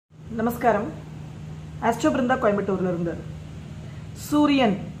நமஸ்காரம். ஆஸ்ட்ரோ பிருந்தா கோயம்புத்தூர்ல இருந்து.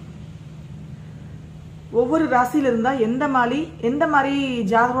 சூரியன் ஒவ்வொரு ராசியில இருந்தா எந்த மாதிரி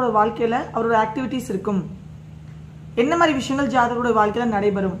ஜாதகரோட வாழ்க்கையில அவரோட ஆக்டிவிட்டிஸ் இருக்கும், என்ன மாதிரி விஷயங்கள் ஜாதகரோட வாழ்க்கையில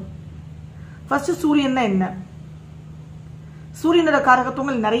நடைபெறும். ஃபர்ஸ்ட் சூரியன் என்ன? சூரியனோட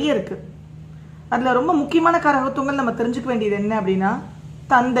காரகத்துவங்கள் நிறைய இருக்கு. அதுல ரொம்ப முக்கியமான காரகத்துவங்கள் நம்ம தெரிஞ்சுக்க வேண்டியது என்ன அப்படின்னா,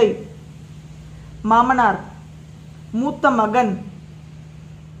 தந்தை, மாமனார், மூத்த மகன்,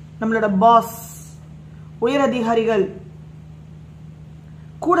 நம்மளோட பாஸ், உயர் அதிகாரிகள்,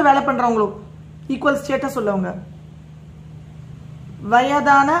 கூட வேலை பண்றவங்களும், ஈக்குவல் ஸ்டேட்டஸ் உள்ளவங்க,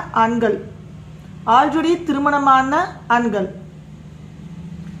 வயதான ஆண்கள், ஆல்ரெடி திருமணமான ஆண்கள்,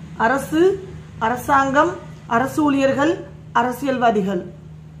 அரசு, அரசாங்கம், அரசு ஊழியர்கள், அரசியல்வாதிகள்,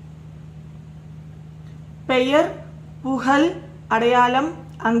 பெயர், புகழ், அடையாளம்,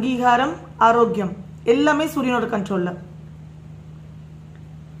 அங்கீகாரம், ஆரோக்கியம் எல்லாமே சூரியனோட கண்ட்ரோல்ல.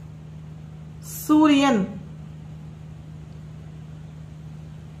 சூரியன்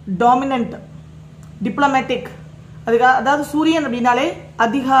டாமினன்ட், டிப்ளமேட்டிக். அதாவது சூரியன் அப்படின்னாலே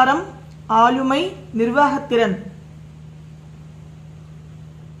அதிகாரம், ஆளுமை, நிர்வாகத்திறன்,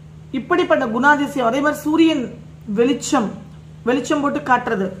 இப்படிப்பட்ட குணாதிசயம். அதே மாதிரி சூரியன் வெளிச்சம் போட்டு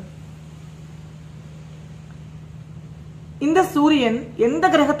காட்டுறது. இந்த சூரியன் எந்த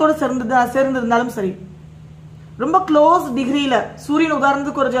கிரகத்தோட சேர்ந்திருந்தாலும் சரி, ரொம்ப க்ளோஸ் டிகிரியில, சூரியன்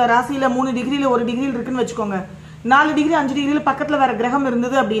உதாரணத்துக்கு ஒரு ராசியில 3 டிகிரியில 1 டிகிரியில் இருக்குன்னு வச்சுக்கோங்க, 4 டிகிரி 5 டிகிரியில பக்கத்துல வேற கிரகம்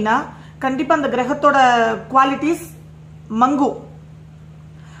இருந்தது அப்படின்னா கண்டிப்பா அந்த கிரகத்தோட குவாலிட்டிஸ் மங்கும்.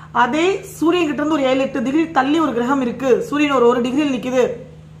 அதே சூரியன் கிட்ட இருந்து ஒரு 7-8 டிகிரி தள்ளி ஒரு கிரகம் இருக்கு, சூரியன் ஒரு 1 டிகிரியில் நிக்குது,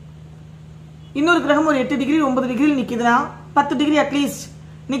 இன்னொரு கிரகம் ஒரு 8 டிகிரி 9 டிகிரியில் நிக்குதுன்னா, 10 டிகிரி அட்லீஸ்ட்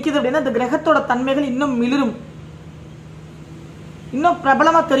நிக்குது அப்படின்னா அந்த கிரகத்தோட தன்மைகள் இன்னும் மிளிரும், இன்னும்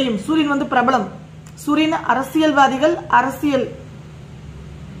பிரபலமா தெரியும். சூரியன் பிரபலம். சூரியன் அரசியல்வாதிகள், அரசியல்.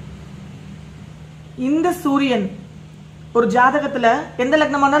 இந்த சூரியன் ஒரு ஜாதகத்துல எந்த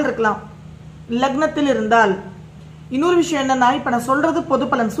லக்னமானாலும் இருக்கலாம். லக்னத்தில் இருந்தால் இன்னொரு விஷயம் என்னன்னா, இப்ப நான் சொல்றது பொது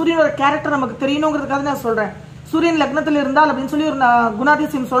பலன், சூரியனோட கேரக்டர் நமக்கு தெரியணுங்கிறதுக்காக நான் சொல்றேன். சூரியன் லக்னத்தில் இருந்தால் அப்படின்னு சொல்லி ஒரு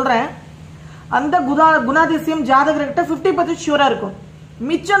குணாதிசயம் சொல்றேன். அந்த குணாதிசயம் ஜாதகர்கிட்ட 50% ஷூரா இருக்கும்.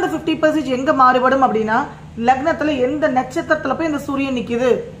 மிச்சம் அந்த 50% எங்க மாறுபடும் அப்படின்னா, லக்னத்துல எந்த நட்சத்திரத்துல போய் இந்த சூரியன் நிக்குது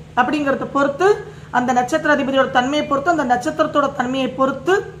அப்படிங்கறத பொறுத்து, அந்த நட்சத்திர அதிபதியோட தன்மையை பொறுத்து, அந்த நட்சத்திரத்தோட தன்மையை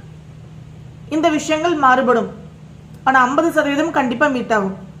பொறுத்து இந்த விஷயங்கள் மாறுபடும். ஆனா 50% கண்டிப்பா மீட்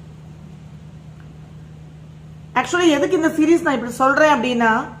ஆகும். ஆக்சுவலி எதுக்கு இந்த சீரீஸ் நான் இப்படி சொல்றேன்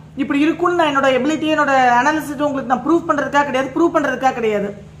அப்படின்னா, இப்படி இருக்கும்னு நான் என்னோட எபிலிட்டி, என்னோட அனாலிசிஸ் உங்களுக்கு நான் ப்ரூவ் பண்றதுக்காக கிடையாது,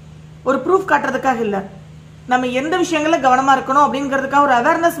 ஒரு ப்ரூஃப் காட்டுறதுக்காக இல்ல. நம்ம எந்த விஷயங்கள்ல கவனமா இருக்கணும் அப்படிங்கிறதுக்காக ஒரு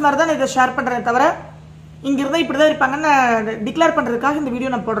அவேர்னஸ் மாதிரி தான் இதை ஷேர் பண்றேன் தவிர, இங்க இருந்தா இப்படிதான் இருப்பாங்கன்னு டிக்ளேர் பண்றதுக்காக இந்த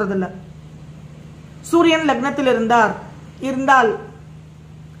வீடியோ நான் போடுறது இல்ல. சூரியன் லக்னத்தில் இருந்தால்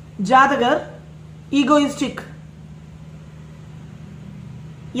ஜாதகர் ஈகோயிஸ்டிக்,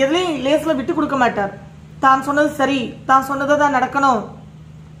 எதுலையும் லேஸ்ல விட்டு கொடுக்க மாட்டார். தான் சொன்னது சரி, தான் சொன்னதை தான் நடக்கணும்.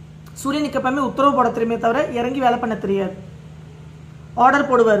 சூரியனுக்கு எப்பவுமே உத்தரவு போட தெரியுமே தவிர இறங்கி வேலை பண்ண தெரியாது. ஆர்டர்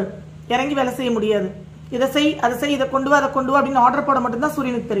போடுவார், இறங்கி வேலை செய்ய முடியாது. இதை செய், அதை செய், இதை கொண்டு வா, அதை கொண்டு வா அப்படின்னு ஆர்டர் போட மட்டும்தான்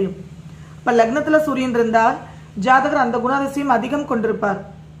சூரியனுக்கு தெரியும். இப்ப லக்னத்துல சூரியன் இருந்தால் ஜாதகர் அந்த குணாதிசயம் அதிகம் கொண்டிருப்பார்.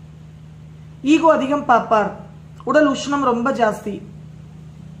 ஈகோ அதிகம் பார்ப்பார். உடல் உஷ்ணம் ரொம்ப ஜாஸ்தி.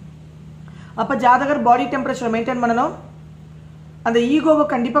 அப்ப ஜாதகர் பாடி டெம்பரேச்சர் மெயின்டைன் பண்ணணும். அந்த ஈகோவை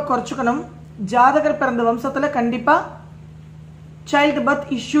கண்டிப்பா குறைச்சுக்கணும். ஜாதகர் பிறந்த வம்சத்துல கண்டிப்பா சைல்டு பர்த்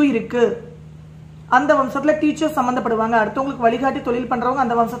இஷ்யூ இருக்கு. அந்த வம்சத்துல டீச்சர் சம்பந்தப்படுவாங்க, அடுத்தவங்களுக்கு வழிகாட்டி தொழில் பண்றவங்க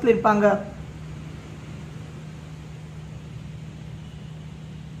அந்த வம்சத்துல இருப்பாங்க.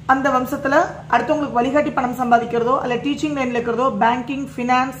 அந்த வம்சத்துல அடுத்தவங்களுக்கு வழிகாட்டி பணம் சம்பாதிக்கிறதோ அல்ல டீச்சிங் லைன்ல இருக்கிறதோ, பேங்கிங்,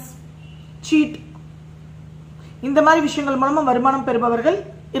 பினான்ஸ், சீட், இந்த மாதிரி விஷயங்கள் மூலமா வருமானம் பெறுபவர்கள்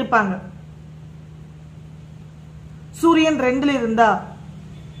இருப்பாங்க. சூரியன் 2ல இருந்தா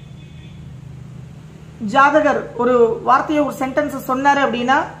ஜாதகர் ஒரு வார்த்தையை, ஒரு சென்டென்ஸ் சொன்னாரு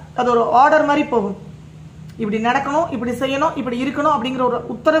அப்படின்னா அது ஒரு ஆர்டர் மாதிரி போகும். இப்படி நடக்கணும், இப்படி செய்யணும், இப்படி இருக்கணும் அப்படிங்கிற ஒரு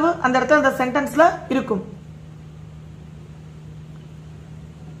உத்தரவு அந்த இடத்துல அந்த சென்டென்ஸ்ல இருக்கும்.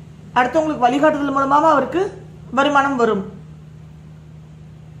 அடுத்தவங்களுக்கு வழிகாட்டுதல் மூலமாக அவருக்கு வருமானம் வரும்.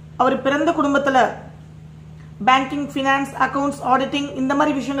 அவர் பிறந்த குடும்பத்துல பேங்கிங், பினான்ஸ், அக்கவுண்ட்ஸ், ஆடிட்டிங் இந்த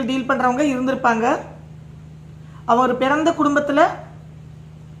மாதிரி விஷயங்கள் டீல் பண்றவங்க இருந்திருப்பாங்க. அவர் பிறந்த குடும்பத்துல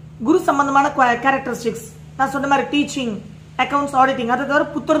குரு சம்பந்தமான கேரக்டரிஸ்டிக்ஸ், நான் சொன்ன மாதிரி டீச்சிங், அக்கவுண்ட்ஸ், ஆடிட்டிங், அதை தவிர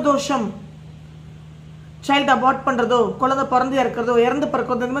புத்திரதோஷம், சைல்டு அபார்ட் பண்றதோ, குழந்தை பிறந்து இறக்கிறதோ, இறந்து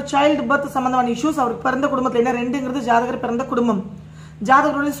பிறக்கிறதோ, இந்த மாதிரி சைல்டு பர்த் சம்பந்தமான இஷ்யூஸ் அவருக்கு பிறந்த குடும்பத்துல. என்ன 2ங்கிறது ஜாதகர் பிறந்த குடும்பம்.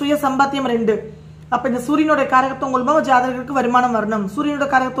 ஜாதகருடைய சுய சம்பாத்தியம் 2. அப்ப இந்த சூரியனோட காரகத்துவம் மூலமா ஜாதகருக்கு வருமானம் வரணும். சூரியனோட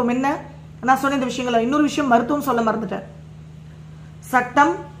காரகத்துவம் என்ன? நான் சொன்ன இந்த விஷயங்கள. இன்னொரு விஷயம் மருத்துவம் சொல்ல மறந்துட்டேன்.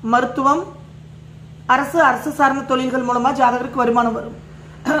 சட்டம், மருத்துவம், அரசு சார்ந்த தொழில்கள் மூலமா ஜாதகருக்கு வருமானம் வரும்.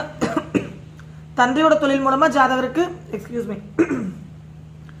 தந்தையோட தொழில் மூலமா ஜாதகருக்கு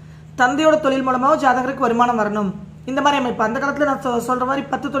தந்தையோட தொழில் மூலமாக ஜாதகருக்கு வருமானம் வரணும். இந்த மாதிரி அமைப்பு. அந்த காலத்துல நான் சொல்ற மாதிரி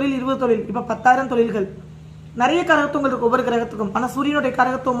 10 தொழில் 20 தொழில், இப்ப 10,000 தொழில்கள். நிறைய காரகத்துவங்கள் இருக்கு ஒவ்வொரு கிரகத்துக்கும். ஆனா சூரியனுடைய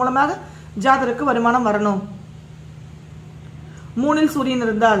காரகத்துவம் மூலமாக ஜாதகருக்கு வருமானம் வரணும். 3ல் சூரியன்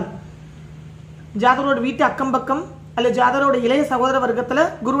இருந்தால் ஜாதகரோட வீட்டு அக்கம் பக்கம் அல்ல ஜாதகரோட இளைய சகோதர வர்க்கத்துல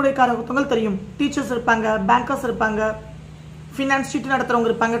குருவுடைய காரகத்துவங்கள் தெரியும். டீச்சர்ஸ் இருப்பாங்க, பேங்கர்ஸ் இருப்பாங்க, ஃபினான்ஸ் ஷீட் நடத்துறவங்க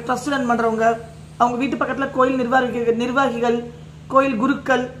இருப்பாங்க, ட்ரஸ்ட் ரன் பண்றவங்க, அவங்க வீட்டு பக்கத்துல கோயில் நிர்வாகிகள், கோயில்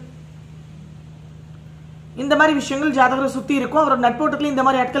குருக்கள், இந்த மாதிரி விஷயங்கள் ஜாதகரை சுத்தி இருக்கும். அவரோட நட்போட்டத்துல இந்த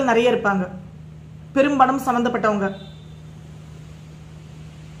மாதிரி ஆட்கள் நிறைய இருப்பாங்க. பெரும்பணம் சம்பந்தப்பட்டவங்க.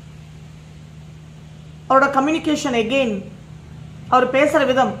 அவரோட கம்யூனிகேஷன் எகெயின், அவர் பேசுற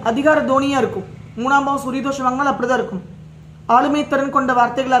விதம் அதிகார தோனியா இருக்கும். 3ஆம் பாவம் சூரிய தோஷம் வாங்கினால் அப்படிதான் இருக்கும். ஆளுமை திறன் கொண்ட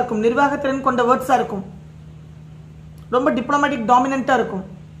வார்த்தைகளா இருக்கும், நிர்வாக திறன் கொண்ட வேர்ட்ஸா இருக்கும், ரொம்ப டிப்ளமேட்டிக் டாமினண்டா இருக்கும்.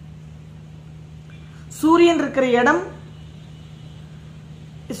 சூரியன் இருக்கிற இடம்,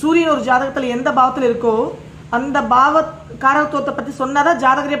 சூரியன் ஒரு ஜாதகத்துல எந்த பாவத்தில் இருக்கோ அந்த பாவ காரகத்துவத்தை பத்தி சொன்னாதான்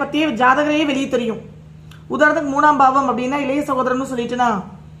ஜாதகரையே வெளியே தெரியும். உதாரணத்துக்கு 3ஆம் பாவம் அப்படின்னா இளைய சகோதரன் சொல்லிட்டுனா,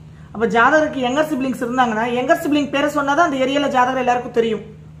 அப்ப ஜாதகருக்கு யங்கர் சிப்ளிங்ஸ் இருந்தாங்கன்னா யங்கர் சிப்ளிங் பேரை சொன்னாதான் அந்த ஏரியால ஜாதகர் எல்லாருக்கும் தெரியும்.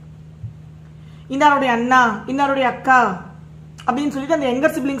 இன்னாருடைய அண்ணா, இன்னாருடைய அக்கா அப்படின்னு சொல்லிட்டு அந்த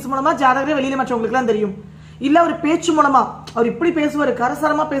யங்கர் சிப்ளிங்ஸ் மூலமா ஜாதகரே வெளியில மற்றவங்களுக்கு எல்லாம் தெரியும். இல்ல அவர் பேச்சு மூலமா, அவர் இப்படி பேசுவாரு,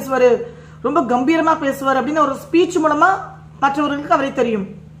 கரசரமா பேசுவாரு, ரொம்ப கம்பீரமா பேசுவார் அப்படின்னு ஒரு ஸ்பீச் மூலமா மற்றவர்களுக்கு அவரை தெரியும்.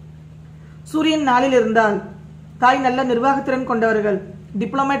 சூரியன் 4ல் இருந்தால் தாய் நல்ல நிர்வாகத்திறன் கொண்டவர்கள்,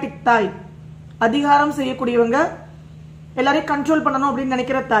 டிப்ளமேட்டிக் தாய், அதிகாரம் செய்யக்கூடியவங்க, எல்லாரையும் கண்ட்ரோல் பண்ணணும் அப்படின்னு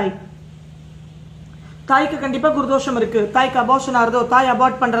நினைக்கிற தாய். தாய்க்கு கண்டிப்பா குருதோஷம் இருக்கு. தாய்க்கு அபார்ஷன் ஆறதோ, தாய்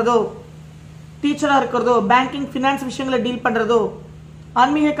அபார்ட் பண்றதோ, டீச்சரா இருக்கிறதோ, பேங்கிங் பினான்ஸ் விஷயங்களை டீல் பண்றதோ,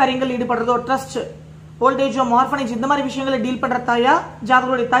 ஆன்மீக காரியங்கள் ஈடுபடுறதோ, ட்ரஸ்ட், ஓல்டேஜ் ஹோம், ஆர்ஃபனேஜ் இந்த மாதிரி விஷயங்களை டீல் பண்ற தாயா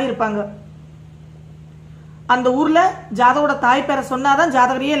ஜாதகருடைய தாய் இருப்பாங்க. அந்த ஊர்ல ஜாதகரோட தாய் பேரை சொன்னாதான்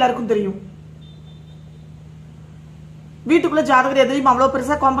ஜாதகரையே எல்லாருக்கும் தெரியும். வீட்டுக்குள்ள ஜாதகர் எதையும் அவ்வளவு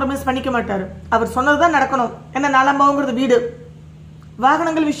பெருசா காம்ப்ரமைஸ் பண்ணிக்க மாட்டாரு. அவர் சொன்னதுதான் நடக்கணும். என்ன 4ஆம் பாவங்கிறது வீடு.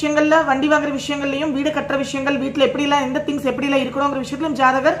 வாகனங்கள் விஷயங்கள்ல, வண்டி வாங்குற விஷயங்கள்லயும், வீடு கட்டுற விஷயங்கள், வீட்டுல எப்படி எல்லாம் எந்த திங்ஸ் எப்படி எல்லாம் இருக்கணுங்கிற விஷயத்திலும்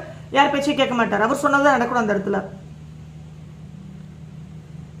ஜாதகர் யார் பேச்சையும் கேட்க மாட்டார். அவர் சொன்னதுதான் நடக்கணும் அந்த இடத்துல.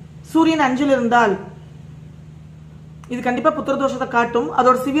 சூரியன் 5ல் இருந்தால் இது கண்டிப்பா புத்திர தோஷத்தை காட்டும்.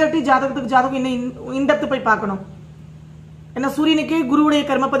 அதோட சிவியாரிட்டி ஜாதகத்துக்கு ஜாதகம் இன்னும் இன்டெப்த் போய் பார்க்கணும். ஏன்னா சூரியனுக்கு குருவுடைய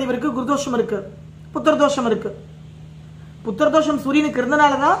கர்மப்பதிவு இருக்கு, குருதோஷம் இருக்கு, புத்திர தோஷம் இருக்கு. புத்திர தோஷம் சூரியனுக்கு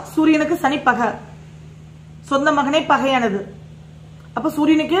இருந்தனாலதான் சூரியனுக்கு சனி பகை, சொந்த மகனே பகையானது. அப்ப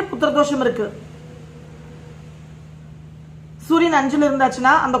சூரியனுக்கு புத்திர தோஷம் இருக்கு. சூரியன் 5ல்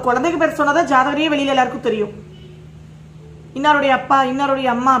இருந்தாச்சுன்னா அந்த குழந்தைக்கு பேர் சொன்னதை ஜாதகரையே வெளியில எல்லாருக்கும் தெரியும். இன்னாருடைய அப்பா, இன்னாருடைய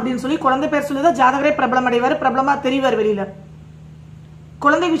அம்மா அப்படின்னு சொல்லி குழந்தை பேர் சொல்லிதான் ஜாதகரே பிரபலம் அடைவார், பிரபலமா தெரிவார் வெளியில.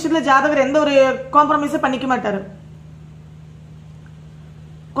 குழந்தை விஷயத்துல ஜாதகர் எந்த ஒரு காம்ப்ரமைஸும் பண்ணிக்க மாட்டாரு.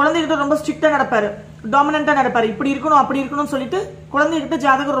 குழந்தைகிட்ட ரொம்ப ஸ்ட்ரிக்டா நடப்பாரு, டாமினண்டா நடப்பாரு. இப்படி இருக்கணும் அப்படி இருக்கணும்னு சொல்லிட்டு குழந்தைகிட்ட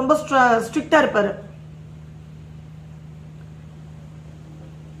ஜாதகர் ரொம்ப ஸ்ட்ரிக்டா இருப்பாரு.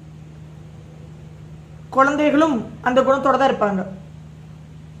 குழந்தைகளும் அந்த குணத்தோட தான் இருப்பாங்க.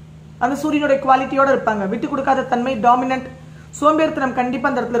 அந்த சூரியனுடைய குவாலிட்டியோட இருப்பாங்க. விட்டு கொடுக்காத தன்மை, டாமினன்ட், சோம்பேறித்தனம் கண்டிப்பா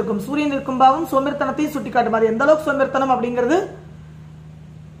அந்த இடத்துல இருக்கும். சூரியன் இருக்கும் பாவம் சோம்பேறித்தனத்தையும் சுட்டி காட்டும். அது எந்த அளவுக்கு சோம்பேறித்தனம் அப்படிங்கிறது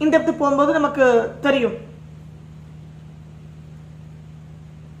இந்த இடத்துக்கு போகும்போது நமக்கு தெரியும்.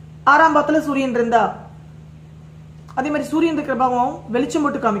 6ஆம் பாவத்துல சூரியன் இருந்தா அதே மாதிரி சூரியன் இருக்கிற பாவம் வெளிச்சம்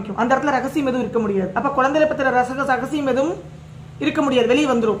போட்டு காமிக்கும். அந்த இடத்துல ரகசியம் எதுவும் இருக்க முடியாது. அப்ப குழந்தையில பத்திர ரகசியம் எதுவும் இருக்க முடியாது, வெளியே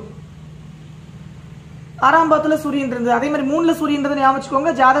வந்துடும். 6ஆம் பாவத்துல சூரியன் இருந்தது. அதே மாதிரி 3ல சூரியன் இருந்தது ஞாபகம்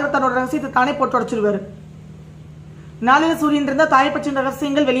வச்சுக்கோங்க. ஜாதகர் தன்னோட ரகசியத்தை தானே போட்டு உடைச்சிருவாரு. 4ல சூரியன் இருந்தா தாயை பற்றின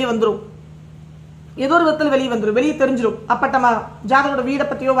ரகசியங்கள் வெளியே வந்துடும். ஏதோ ஒரு விதத்தில் வெளியே வந்துடும், வெளியே தெரிஞ்சிடும். அப்பட்டமா ஜாதகரோட வீடை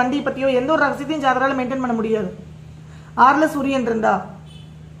பத்தியோ வண்டியை பத்தியோ எந்த ஒரு ரகசியத்தையும் ஜாதகரால மெயின்டைன் பண்ண முடியாது. 6ல சூரியன் இருந்தா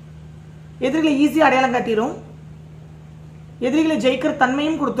எதிரிகளை ஈஸியா அடையாளம் காட்டிடும், எதிரிகளை ஜெயிக்கிற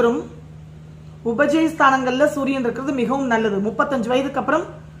தன்மையும் கொடுத்துரும். உபஜய ஸ்தானங்கள்ல சூரியன் இருக்கிறது மிகவும் நல்லது. 35 வயதுக்கு அப்புறம்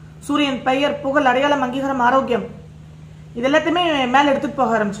சூரியன் பெயர், புகழ், அடையாளம், அங்கீகாரம், ஆரோக்கியம் இது எல்லாத்தையுமே மேல எடுத்துட்டு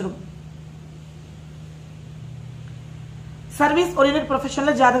போக ஆரம்பிச்சிடும். சர்வீஸ் ஓரியன்டட்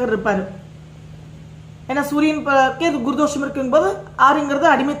ப்ரொஃபஷன்ல ஜாதகர் இருப்பாரு. ஏன்னா சூரியன் குருதோஷம் இருக்கும் போது 6ங்கிறது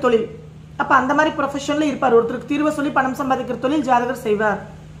அடிமை தொழில். அப்ப அந்த மாதிரி ப்ரொஃபஷன்ல இருப்பார். ஒருத்தருக்கு தீர்வை சொல்லி பணம் சம்பாதிக்கிற தொழில் ஜாதகர் செய்வார்.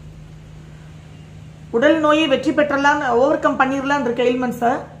 உடல் நோயை வெற்றி பெற்றலாம், ஓவர் கம் பண்ணிடலாம் இருக்க எலிமெண்ட்ஸ.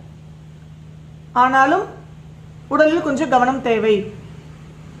 ஆனாலும் உடலில் கொஞ்சம் கவனம் தேவை.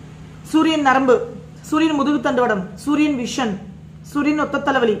 சூரியன் நரம்பு, சூரியன் முதுகு தண்டுவடம், சூரியன் விஷன், சூரியன் ஒத்த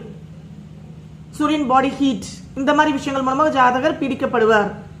தலைவலி, சூரியன் பாடி ஹீட், இந்த மாதிரி விஷயங்கள் மூலமாக ஜாதகர் பீடிக்கப்படுவார்.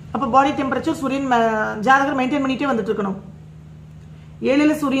 அப்ப பாடி டெம்பரேச்சர் சூரியன் ஜாதகர் மெயின்டைன் பண்ணிட்டே வந்துட்டு இருக்கணும்.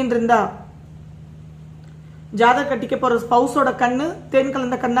 7ல சூரியன் இருந்தா ஜாதகர் கட்டிக்க போற ஸ்பௌஸோட கண்ணு தேன்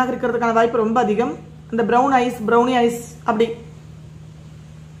கலந்த கண்ணாக இருக்கிறதுக்கான வாய்ப்பு ரொம்ப அதிகம். இந்த பிரவுன் ஐஸ், பிரவுனி ஐஸ், அப்படி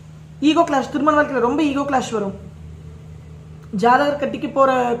ஈகோ கிளாஷ், திருமண வாழ்க்கையில ரொம்ப ஈகோ கிளாஷ் வரும். ஜாதகர் கட்டிக்க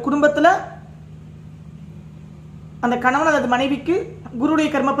போற குடும்பத்துல அந்த கணவன் அல்லது மனைவிக்கு குருடைய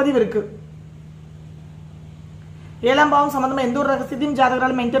கர்மப்பதிவு இருக்கு. 7ஆம் பாவம் சம்பந்தமா எந்த ஒரு ரகசியத்தையும்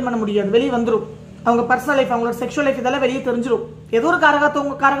ஜாதகரால் மெயின்டைன் பண்ண முடியாது, வெளியே வந்துடும். அவங்க பர்சனல் லைஃப், அவங்களோட செக்ஷுவல் லைஃப் இதெல்லாம் வெளியே தெரிஞ்சிடும். ஏதோ ஒரு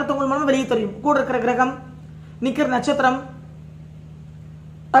காரகத்தவங்க மூலமா வெளியே தெரியும். கூட இருக்கிற கிரகம், நிக்கிற நட்சத்திரம்,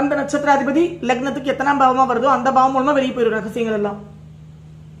 அந்த நட்சத்திராதிபதி லக்னத்துக்கு எத்தனாம் பாவமா வருதோ அந்த பாவம் மூலமா வெளியே போயிடும் ரகசியங்கள் எல்லாம்.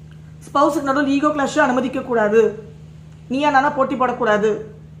 ஸ்பௌஸுக்கு நடுவில் ஈகோ கிளாஷ் அனுமதிக்க கூடாது. நீயா நானா போட்டி போடக்கூடாது.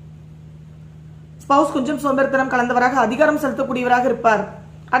 ஸ்பௌஸ் கொஞ்சம் சோம்பேறித்தனம் கலந்தவராக, அதிகாரம் செலுத்தக்கூடியவராக இருப்பார்.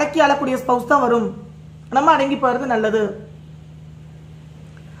 அடக்கி ஆளக்கூடிய ஸ்பௌஸ் தான் வரும். நம்ம அடங்கி போறது நல்லது.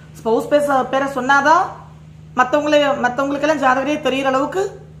 ஸ்பௌஸ் பேரை சொன்னாதான் மற்றவங்களுக்கு எல்லாம் ஜாதகரே தெரிகிற அளவுக்கு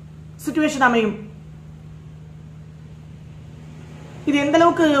சிச்சுவேஷன் அமையும். இது எந்த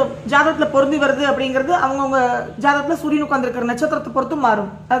அளவுக்கு ஜாதகத்துல பொருந்தி வருது அப்படிங்கிறது அவங்கவுங்க ஜாதகத்துல சூரியன் உட்கார்ந்திருக்கிற நட்சத்திரத்தை பொறுத்து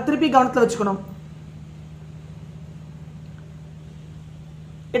மாறும். அதை திருப்பி கவனத்துல வச்சுக்கணும்.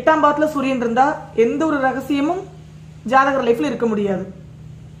 8ஆம் பாவத்துல சூரியன் இருந்தா எந்த ஒரு ரகசியமும் ஜாதகர் லைஃப்ல இருக்க முடியாது.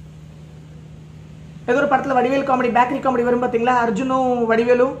 ஏதோ ஒரு படத்துல வடிவேல் காமெடி, பேக்கரி காமெடி வரும் பாத்தீங்களா, அர்ஜுனும்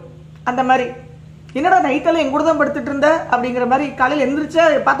வடிவேலும், அந்த மாதிரி என்னடா நைட்டெல்லாம் எங்கூட தான் படுத்துட்டு இருந்த அப்படிங்கிற மாதிரி காலையில் எந்திரிச்சா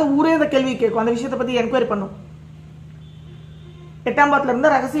பார்த்த ஊரே இந்த கேள்வி கேட்கும். அந்த விஷயத்தை பத்தி என்கொயரி பண்ணும். 8ஆம் பாவத்துல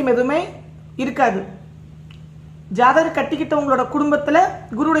இருந்தா ரகசியம் எதுவுமே இருக்காது. ஜாதகர் கட்டிக்கிட்டவங்களோட குடும்பத்துல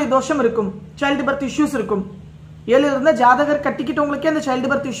குருடைய தோஷம் இருக்கும், சைல்டு பர்த் இஷ்யூஸ் இருக்கும். 7 இருந்தா ஜாதகர் கட்டிக்கிட்டவங்களுக்கே அந்த சைல்டு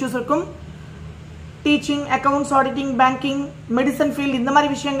பர்த் இஷ்யூஸ் இருக்கும். Teaching, accounts, auditing, banking, medicine field, இந்த மாதிரி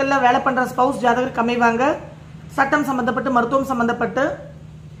விஷயங்கள்ல வேலை பண்ற ஸ்பௌஸ் ஜாதகர் அமைவாங்க. சட்டம் சம்பந்தப்பட்டு, மருத்துவம் சம்பந்தப்பட்டு.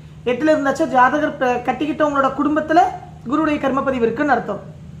 8ல இருந்தாச்சா ஜாதகர் கட்டிக்கிட்டவங்களோட குடும்பத்துல குருடைய கர்மப்பதிவு இருக்குன்னு அர்த்தம்.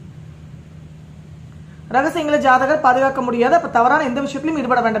 ரகசியங்களை ஜாதகர் பாதுகாக்க முடியாது. அப்ப தவறான எந்த விஷயத்திலும்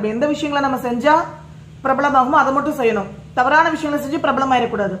ஈடுபட வேண்டாம். எந்த விஷயங்களை நம்ம செஞ்சா பிரபலமாகுமோ அதை மட்டும் செய்யணும். தவறான விஷயங்களை செஞ்சு பிரபலம்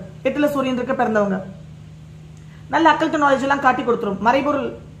ஆயிடக்கூடாது. 8ல சூரியன் இருக்க பிறந்தவங்க நல்ல அக்கல்ட் நாலேஜ் எல்லாம் காட்டி கொடுத்துரும். மறைபொருள்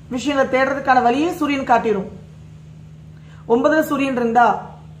விஷயங்களை தேடுறதுக்கான வழியை சூரியன் காட்டிடும். 9ல சூரியன் இருந்தா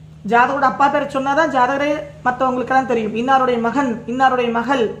ஜாதகரோட அப்பா பேரை சொன்னாதான் ஜாதகரே மற்றவங்களுக்கு எல்லாம் தெரியும். இன்னாருடைய மகன், இன்னாருடைய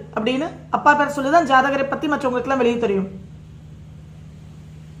மகள் அப்படின்னு அப்பா பேரை சொல்லிதான் ஜாதகரை பத்தி மற்றவங்களுக்கு எல்லாம் வெளியே தெரியும்.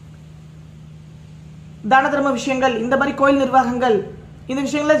 தான தர்ம விஷயங்கள், இந்த மாதிரி கோயில் நிர்வாகங்கள், இந்த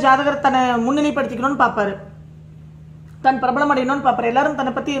விஷயங்கள ஜாதகர் தன்னை முன்னிலைப்படுத்திக்கணும்னு பாப்பாரு. தன் பிரபலம் அடையணும்னு பாப்பாரு. எல்லாரும்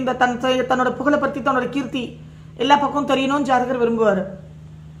தன்னை பத்தி இந்த தன்னோட புகழை பத்தி, தன்னோட கீர்த்தி எல்லா பக்கம் தெரியணும்னு ஜாதகர் விரும்புவாரு.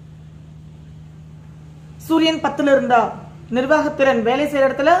 சூரியன் 10ல இருந்தா நிர்வாகத்திறன், வேலை செய்யற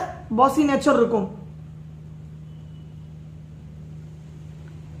இடத்துல பாசி நேச்சர் இருக்கும்.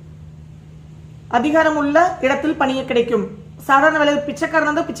 அதிகாரம் உள்ள இடத்தில் பணிய கிடைக்கும். சாதாரண வேலை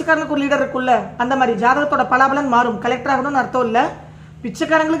பிச்சைக்காரன், பிச்சைக்காரனுக்கு ஒரு லீடர் இருக்குல்ல, அந்த மாதிரி ஜாதகத்தோட பலாபலன் மாறும். கலெக்டர் ஆகணும்னு அர்த்தம் இல்ல,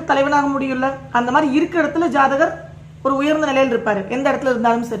 பிச்சைக்காரங்களுக்கு தலைவனாக முடியும்ல, அந்த மாதிரி இருக்கிற இடத்துல ஜாதகர் ஒரு உயர்ந்த நிலையில் இருப்பாரு, எந்த இடத்துல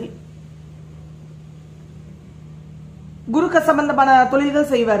இருந்தாலும் சரி. குருக்கு சம்பந்தமான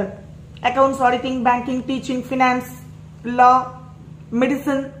தொழில்கள் செய்வாரு. Accounts, auditing, banking, teaching, finance, லா,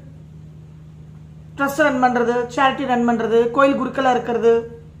 மெடிசன், ட்ரஸ்ட் ரன் பண்றது, சேரிட்டி ரன் பண்றது, கோயில் குருக்களா இருக்கிறது,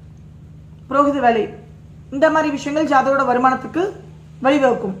 புரோகித வேலை, இந்த மாதிரி விஷயங்கள் ஜாதகரோட வருமானத்துக்கு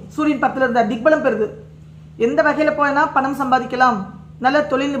வழிவகுக்கும். சூரியன் 10ல இருந்தா திக்பலம் பெறுது. எந்த வகையில போனா பணம் சம்பாதிக்கலாம், நல்ல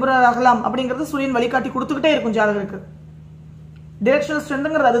தொழில் நிபுணர் ஆகலாம் அப்படிங்கறது சூரியன் வழிகாட்டி கொடுத்துக்கிட்டே இருக்கும் ஜாதகருக்கு. டிரெக்ஷனல்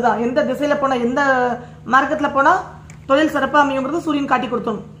ஸ்ட்ரென்த்ங்கிறது அதுதான். எந்த திசையில போனா, எந்த மார்க்கெட்ல போனா தொழில் சிறப்பா அமையுங்கிறது சூரியன் காட்டி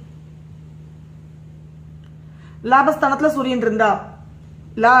கொடுத்தோம். லாபஸ்தானத்துல சூரியன் இருந்தா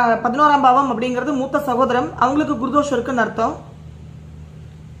 11ஆம் பாவம் அப்படிங்கிறது மூத்த சகோதரம், அவங்களுக்கு குருதோஷம் இருக்குன்னு அர்த்தம்.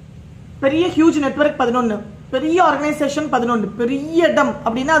 பெரிய ஹியூஜ் நெட்வொர்க் 11, பெரிய ஆர்கனைசேஷன் 11, பெரிய இடம்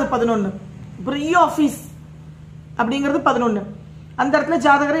அப்படின்னா அது 11, பெரிய ஆபீஸ் அப்படிங்கிறது 11. அந்த இடத்துல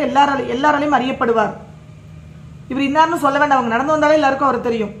ஜாதகர் எல்லாராலையும் அறியப்படுவார். இவர் இன்னார்னு சொல்ல வேண்டாம், அவங்க நடந்து வந்தாலே எல்லாருக்கும் அவர்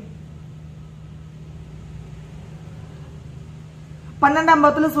தெரியும். 12ஆம்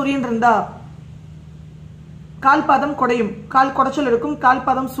பாவத்துல சூரியன் இருந்தா கால் பாதம் குடையும், கால் குடைச்சல் இருக்கும், கால்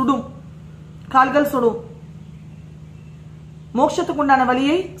பாதம் சுடும், கால்கள் சுடும். மோட்சத்துக்கு உண்டான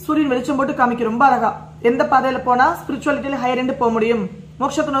வழியை சூரியன் வெளிச்சம் போட்டு காமிக்க ரொம்ப அழகா. எந்த பாதையில போனா ஸ்பிரிச்சுவாலிட்டியில ஹையர் எண்ட் போக முடியும்,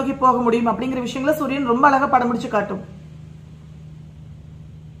 மோட்சத்தை நோக்கி போக முடியும் அப்படிங்கிற விஷயங்களை சூரியன் ரொம்ப அழகா படம் முடிச்சு காட்டும்.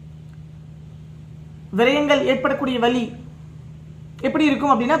 விரயங்கள் ஏற்படக்கூடிய வழி எப்படி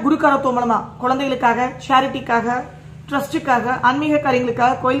இருக்கும் அப்படின்னா குருக்காரத்துவம் மூலமா குழந்தைகளுக்காக, சேரிட்டிக்காக, ட்ரஸ்டுக்காக, ஆன்மீக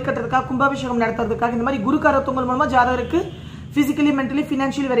காரியங்களுக்காக, கோயில் கட்டுறதுக்காக, கும்பாபிஷேகம் நடத்துறதுக்காக, இந்த மாதிரி குருக்காரத்துவங்கள் மூலமா ஜாதகருக்கு பிசிக்கலி, மென்டலி,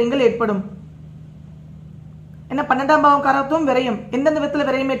 பினான்சியல் விரயங்கள் ஏற்படும். என்ன 12ஆம் பாவம் காரகத்துவம் விரயம். எந்தெந்த விதத்துல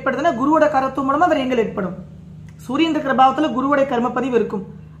விரயம் ஏற்படுதுன்னா குருவோட காரகத்துவம் மூலமா விரயங்கள் ஏற்படும். சூரியன் இருக்கிற பாவத்துல குருவோட கர்மப்பதிவு இருக்கும்.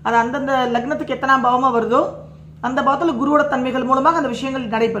 அது அந்தந்த லக்னத்துக்கு எத்தனாம் பாவமா வருதோ அந்த பாவத்துல குருவோட தன்மைகள் மூலமாக அந்த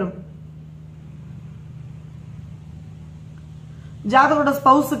விஷயங்கள் நடைபெறும். ஜாதகரோட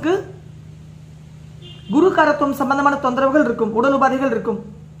ஸ்பௌஸுக்கு குரு காரத்துவம் சம்பந்தமான தொந்தரவுகள் இருக்கும். உடல் உபாதைகள் இருக்கும்.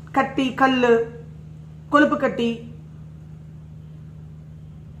 கட்டி, கல்லு, கொழுப்பு கட்டி,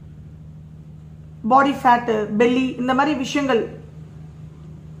 பாடி ஃபேட், பெல்லி, இந்த மாதிரி விஷயங்கள்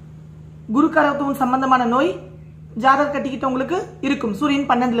குரு காரத்துவம் சம்பந்தமான நோய் ஜாதகர் கட்டிக்கிட்டவங்களுக்கு இருக்கும். சூரியன்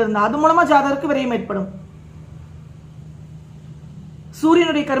 12ல இருந்தா அது மூலமா ஜாதகருக்கு விரயம் ஏற்படும்.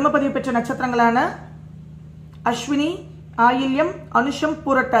 சூரியனுடைய கர்மப்பதிவு பெற்ற நட்சத்திரங்களான அஸ்வினி, ஆயில்யம், அனுஷம்,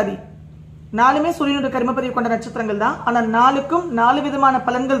 பூரட்டாதி 4மே சூரியனுடைய கர்மப்பதிவு கொண்ட நட்சத்திரங்கள் தான். ஆனா 4க்கும் 4 விதமான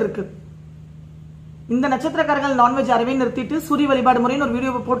பலன்கள் இருக்கு. இந்த நட்சத்திரக்காரர்கள் நான்வெஜ் அறவே நிறுத்திட்டு சூரிய வழிபாடு முறைன்னு ஒரு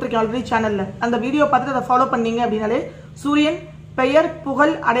வீடியோ போட்டிருக்கேன் ஆல்ரெடி சேனல்ல. அந்த வீடியோ பார்த்துட்டு அதை ஃபாலோ பண்ணீங்க அப்படின்னாலே சூரியன் பெயர்,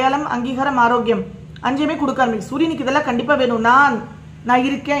 புகழ், அடையாளம், அங்கீகாரம், ஆரோக்கியம் 5மே கொடுக்க ஆரம்பிக்கும். சூரியனுக்கு இதெல்லாம் கண்டிப்பா வேணும். நான்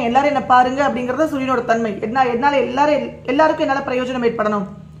இருக்கேன், எல்லாரும் என்ன பாருங்க அப்படிங்கறத சூரியனோட தன்மை. என்னால எல்லாருக்கும் என்னால பிரயோஜனம் ஏற்படும்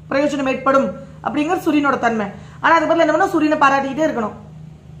அப்படிங்கிறது சூரியனோட தன்மை. ஆனா அது பதில் என்ன பண்ணணும், சூரியனை பாராட்டிக்கிட்டே இருக்கணும்,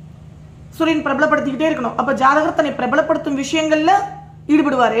 சூரியன் பிரபலப்படுத்திக்கிட்டே இருக்கணும். அப்ப ஜாதகர் தன்னை பிரபலப்படுத்தும் விஷயங்கள்ல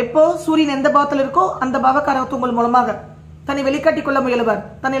ஈடுபடுவார். எப்போ சூரியன் எந்த பாவத்தில் இருக்கோ அந்த பாவ காரகத்துவங்கள் மூலமாக தன்னை வெளிக்காட்டிக் கொள்ள முயலுவார்.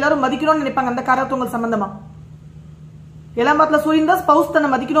 தன்னை எல்லாரும் மதிக்கணும்னு நினைப்பாங்க. அந்த காரகத்துவங்கள் சம்பந்தமா எல்லாம் பாத்துல சூரியன் தான் ஸ்பௌஸ் தன்னை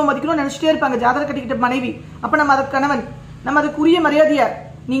மதிக்கணும் நினைச்சிட்டே இருப்பாங்க. ஜாதகர் கட்டிக்கிட்ட மனைவி. அப்ப நம்ம அதுக்கு கணவன், நம்ம அதுக்குரிய மரியாதையா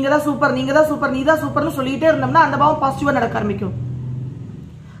நீங்க தான் சூப்பர், நீ தான் சூப்பர்னு சொல்லிட்டே இருந்தோம்னா அந்த பாவம் பாசிட்டிவா நடக்க ஆரம்பிக்கும்.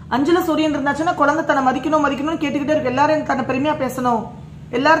 5ல சூரியன் இருந்தாச்சுன்னா குழந்தை தன்னை மதிக்கணும்னு கேட்டுக்கிட்டே இருக்கு. எல்லாரும் தன்னை பெருமையா பேசணும்,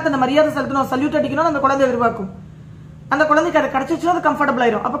 எல்லாரும் தன்னை மரியாதை செலுத்தணும், சல்யூட் அடிக்கணும்னு அந்த குழந்தை எதிர்பார்க்கும். அந்த குழந்தைக்கு அது கிடைச்சிச்சுன்னா அது கம்ஃபர்டபிள்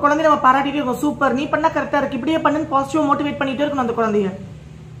ஆயிரும். அப்ப குழந்தை நம்ம பாராட்டிட்டே இருக்கும், சூப்பர், நீ பண்ணா கரெக்டா இருக்கு, இப்படியே பண்ணுன்னு பாசிட்டிவா மோட்டிவேட் பண்ணிட்டே இருக்கணும் அந்த குழந்தைய.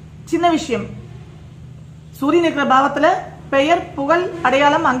 சின்ன விஷயம், சூரியன் இருக்கிற பாவத்துல பெயர், புகழ்,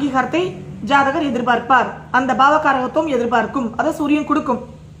 அடையாளம், அங்கீகாரத்தை ஜாதகர் எதிர்பார்ப்பார். அந்த பாவகாரகத்துவம் எதிர்பார்க்கும். அதை சூரியன் கொடுக்கும்.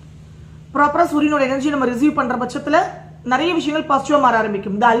 ப்ராப்பரா சூரியனோட எனர்ஜி நம்ம ரிசீவ் பண்ற பட்சத்துல நிறைய விஷயங்கள் பாசிட்டிவா மாற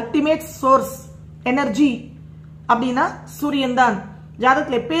ஆரம்பிக்கும். தி அல்டிமேட் சோர்ஸ் எனர்ஜி அப்படின்னா சூரியன் தான்.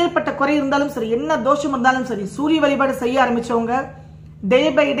 ஜாதகத்துல எப்பேற்பட்ட குறை இருந்தாலும் சரி, என்ன தோஷம் இருந்தாலும் சரி, சூரிய வழிபாடு செய்ய ஆரம்பிச்சவங்க டே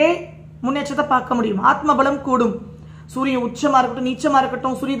பை டே முன்னேற்றத்தை பார்க்க முடியும். ஆத்ம பலம் கூடும். சூரியன் உச்சமா இருக்கட்டும், நீச்சமா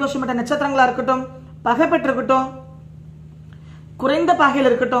இருக்கட்டும், சூரிய தோஷம் பெற்ற நட்சத்திரங்களா இருக்கட்டும், பகை பெற்றிருக்கட்டும், குறைந்த பாகையில்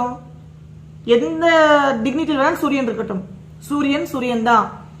இருக்கட்டும், எந்த டிக்னிட்டியில் வேணாலும் சூரியன் இருக்கட்டும், சூரியன் தான்.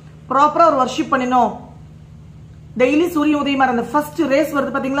 ப்ராப்பரா ஒரு வர்ஷிப் பண்ணினோம். டெய்லி சூரியன் உதயமாக அந்த ஃபர்ஸ்ட் ரேஸ்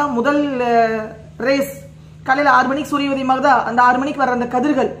வருது பாத்தீங்களா, முதல் ரேஸ் காலையில 6 மணிக்கு சூரிய உதயமாகுதா, அந்த 6 மணிக்கு வர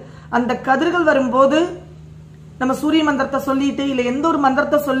அந்த கதிர்கள் வரும்போது நம்ம சூரிய மந்திரத்தை சொல்லிட்டு இல்ல எந்த ஒரு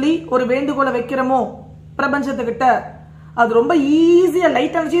மந்திரத்தை சொல்லி ஒரு வேண்டுகோளை வைக்கிறோமோ பிரபஞ்சத்துக்கிட்ட, அது ரொம்ப ஈஸியா,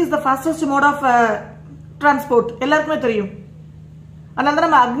 light energy is the fastest mode of transport, எல்லாருக்குமே தெரியும். அதனால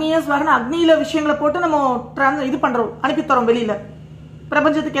நம்ம அக்னியில விஷயங்களை போட்டு நம்ம இது பண்றோம், அனுப்பி தரோம் வெளியில,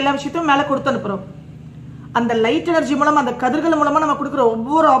 பிரபஞ்சத்துக்கு எல்லா விஷயத்தையும் மேல கொடுத்து அனுப்புறோம். அந்த லைட் எனர்ஜி மூலம், அந்த கதிர்கள் மூலமா நம்ம கொடுக்கிற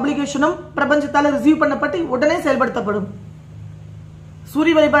ஒவ்வொரு ஆப்ளிகேஷனும் பிரபஞ்சத்தால ரிசீவ் பண்ணப்பட்டு உடனே செயல்படுத்தப்படும்.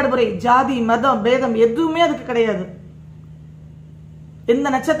 சூரிய வழிபாடு முறை ஜாதி, மதம், பேதம் எதுவுமே அதுக்கு கிடையாது. எந்த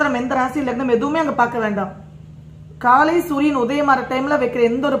நட்சத்திரம், எந்த ராசி, லக்னம் எதுவுமே அங்க பார்க்க வேண்டாம். காலை சூரியன் உதயமாற டைம்ல வைக்கிற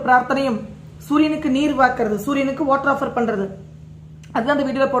எந்த ஒரு பிரார்த்தனையும், சூரியனுக்கு நீர் வாக்குறது, சூரியனுக்கு வாட்டர் ஆஃபர் பண்றது, அதுதான் அந்த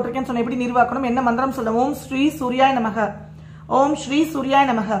வீடியோல போட்டிருக்கேன்னு சொன்ன. எப்படி நீர் வாக்கணும், என்ன மந்திரம் சொல்ல, ஓம் ஸ்ரீ சூர்யாய நமக, ஓம் ஸ்ரீ சூர்யாய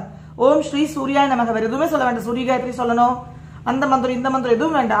நமக, ஓம் ஸ்ரீ சூர்யாய நமக. வேற எதுவுமே சொல்ல வேண்டாம். சூரிய காயத்ரி சொல்லணும், அந்த மந்திரம் இந்த மந்திரம்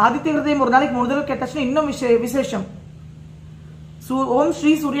எதுவும் வேண்டாம். ஆதித்ய ஹிருதயம் ஒரு நாளைக்கு 3 தடவை கேட்டாச்சுன்னா இன்னும் விசேஷம். ஓம்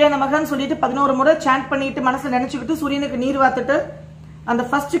ஸ்ரீ சூர்யாய நமகன்னு சொல்லிட்டு 11 முறை சாண்ட் பண்ணிட்டு மனசுல நினைச்சுக்கிட்டு சூரியனுக்கு நீர் வாத்துட்டு அந்த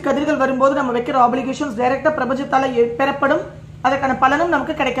ஃபர்ஸ்ட் கதிர்கள் வரும்போது நம்ம வைக்கிற ஆப்ளிகேஷன்ஸ் டைரக்டா பிரபஞ்சத்தால பெறப்படும். அதற்கான பலனும்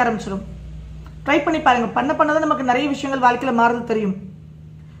நமக்கு கிடைக்க ஆரம்பிச்சிடும். ட்ரை பண்ணி பாருங்க. பண்ணதான் நமக்கு நிறைய விஷயங்கள் வாழ்க்கையில மாறுது தெரியும்.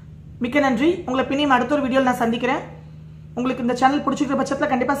 மிக்க நன்றி. உங்களை பின்னியும் அடுத்த ஒரு வீடியோவில் நான் சந்திக்கிறேன். உங்களுக்கு இந்த சேனல் பிடிச்சிருக்கிற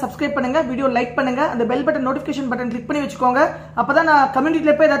பட்சத்தில் கண்டிப்பா சப்ஸ்கிரைப் பண்ணுங்க, வீடியோ லைக் பண்ணுங்க, அந்த bell button notification button click பண்ணி வச்சுக்கோங்க. அப்பதான் நான்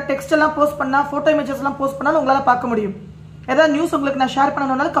கம்யூனிட்டில போய் ஏதாவது டெக்ஸ்ட் எல்லாம் போஸ்ட் பண்ணா, போட்டோ இமேஜஸ் எல்லாம் போஸ்ட் பண்ணாலும் உங்களால பார்க்க முடியும். ஏதாவது நியூஸ் உங்களுக்கு நான் ஷேர்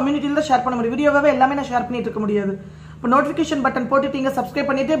பண்ணணும்னாலும் கம்யூனிட்டியில தான் ஷேர் பண்ண முடியும். வீடியோவே எல்லாமே நான் ஷேர் பண்ணிட்டு இருக்க முடியாது. இப்போ நோட்டிபிகேஷன் பட்டன் போட்டுட்டீங்க, சப்ஸ்கிரைப்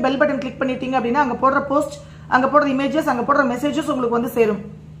பண்ணிட்டு பெல் பட்டன் கிளிக் பண்ணிட்டீங்க அப்படின்னா அங்க போடுற போஸ்ட், அங்க போடுற இமேஜஸ், அங்க போடுற மெசேஜஸ் உங்களுக்கு வந்து சேரும்.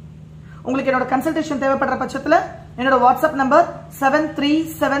 உங்களுக்கு என்னோட கன்சல்டேஷன் தேவைப்படுற பட்சத்தில் என்னோட வாட்ஸ்அப் நம்பர்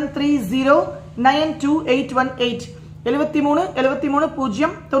 7373092818 73 73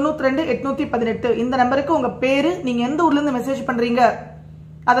 0 92 818. இந்த நம்பருக்கு உங்க பேரு, நீங்க எந்த ஊர்ல இருந்து மெசேஜ் பண்றீங்க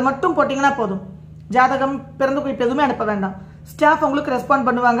அதை மட்டும் போட்டீங்கன்னா போதும். ஜாதகம், பிறந்த குறிப்பு எதுவுமே அனுப்ப வேண்டாம். ஸ்டாஃப் உங்களுக்கு ரெஸ்பாண்ட்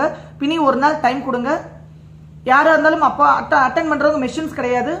பண்ணுவாங்க. பின்னி ஒரு நாள் டைம் கொடுங்க. யாரா இருந்தாலும் அப்போ அட்டென்ட் பண்றவங்க மெஷின்ஸ்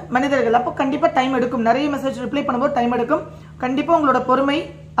கிடையாது, மனிதர்கள். அப்போ கண்டிப்பா டைம் எடுக்கும். நிறைய மெசேஜ் ரிப்ளை பண்ணும்போது டைம் எடுக்கும். கண்டிப்பா உங்களோட பொறுமை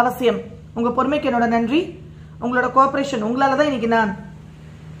அவசியம். உங்க பொறுமைக்கு என்னோட நன்றி. உங்களோட கோஆபரேஷன், உங்களால தான் இன்னைக்கு நான்,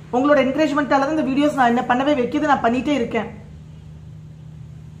 உங்களோட என்கரேஜ்மெண்டால தான் இந்த வீடியோஸ் நான் என்ன பண்ணவே வைக்கிறது, நான் பண்ணிட்டே இருக்கேன்.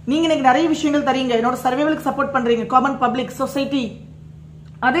 நீங்க எனக்கு நிறைய விஷயங்கள் தரீங்க, என்னோட சர்வைவலுக்கு சப்போர்ட் பண்றீங்க, காமன் பப்ளிக் சொசைட்டி.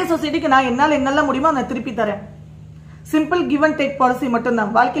 அதே சொசைட்டிக்கு நான் என்னால என்னெல்லாம் முடியுமோ அதை திருப்பி தரேன். Simple give and take policy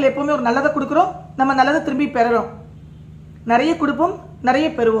மட்டும்தான். வாழ்க்கையில் எப்பவுமே ஒரு நல்லதை கொடுக்குறோம், நம்ம நல்லதை திரும்பி பெறுறோம். நிறைய கொடுப்போம், நிறைய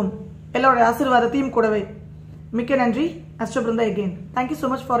பெறுவோம். எல்லாரோட ஆசீர்வாதத்தையும் கூடவே. மிக்க நன்றி. ASTRO BRINDHA again. Thank you so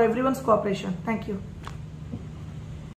much for everyone's cooperation. Thank you.